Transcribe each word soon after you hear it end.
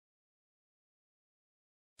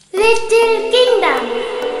Little Kingdom.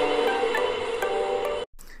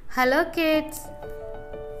 Hello kids.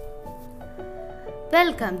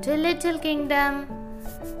 Welcome to Little Kingdom.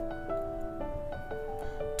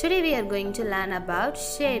 Today we are going to learn about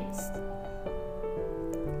shapes.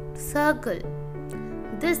 Circle.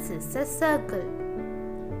 This is a circle.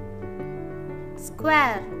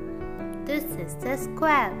 Square. This is a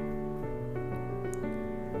square.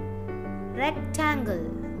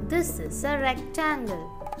 Rectangle. This is a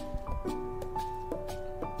rectangle.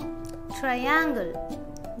 Triangle.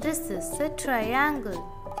 This is a triangle.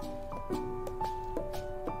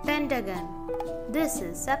 Pentagon. This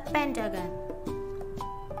is a pentagon.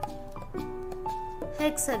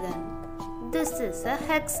 Hexagon. This is a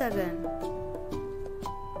hexagon.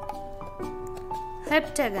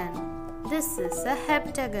 Heptagon. This is a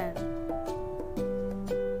heptagon.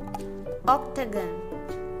 Octagon.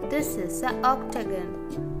 This is a octagon.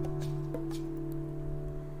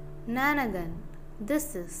 Nonagon.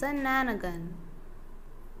 This is a nonagon.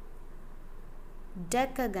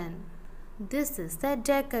 Decagon. This is the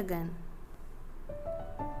decagon.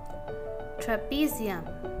 Trapezium.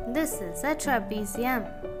 This is a trapezium.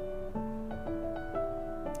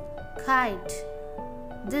 Kite.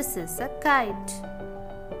 This is a kite.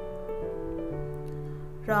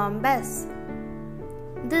 Rhombus.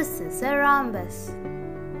 This is a rhombus.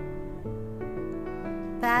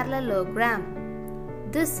 Parallelogram.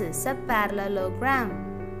 This is a parallelogram.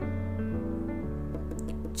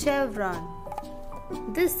 Chevron.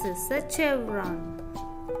 This is a chevron.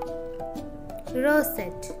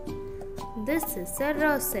 Rosette. This is a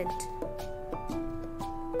rosette.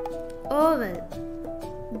 Oval.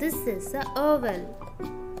 This is a oval.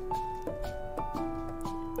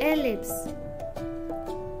 Ellipse.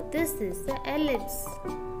 This is a ellipse.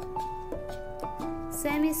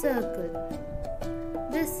 Semicircle.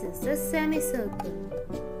 This is a semicircle.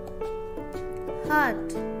 Heart.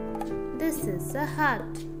 This is a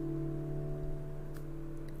heart.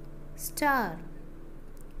 Star.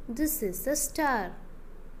 This is a star.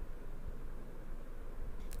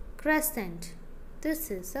 Crescent.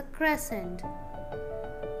 This is a crescent.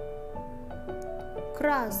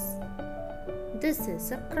 Cross. This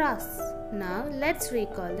is a cross. Now let's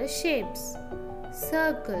recall the shapes.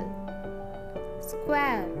 Circle.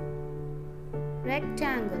 Square.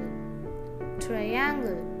 Rectangle.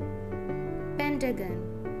 Triangle. Pentagon.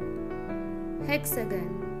 Hexagon.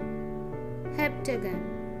 Heptagon.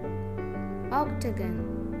 Octagon.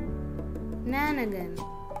 Nonagon.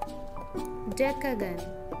 Decagon.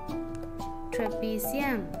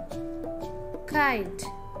 Trapezium. Kite.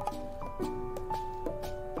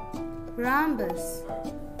 Rhombus.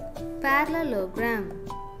 Parallelogram.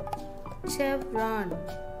 Chevron.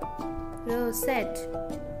 Rosette.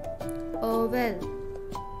 Oval.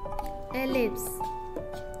 Ellipse.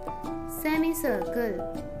 Semicircle.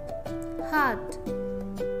 Heart.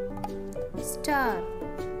 Star.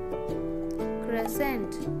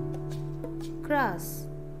 Crescent. Cross.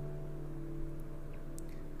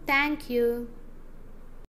 Thank you.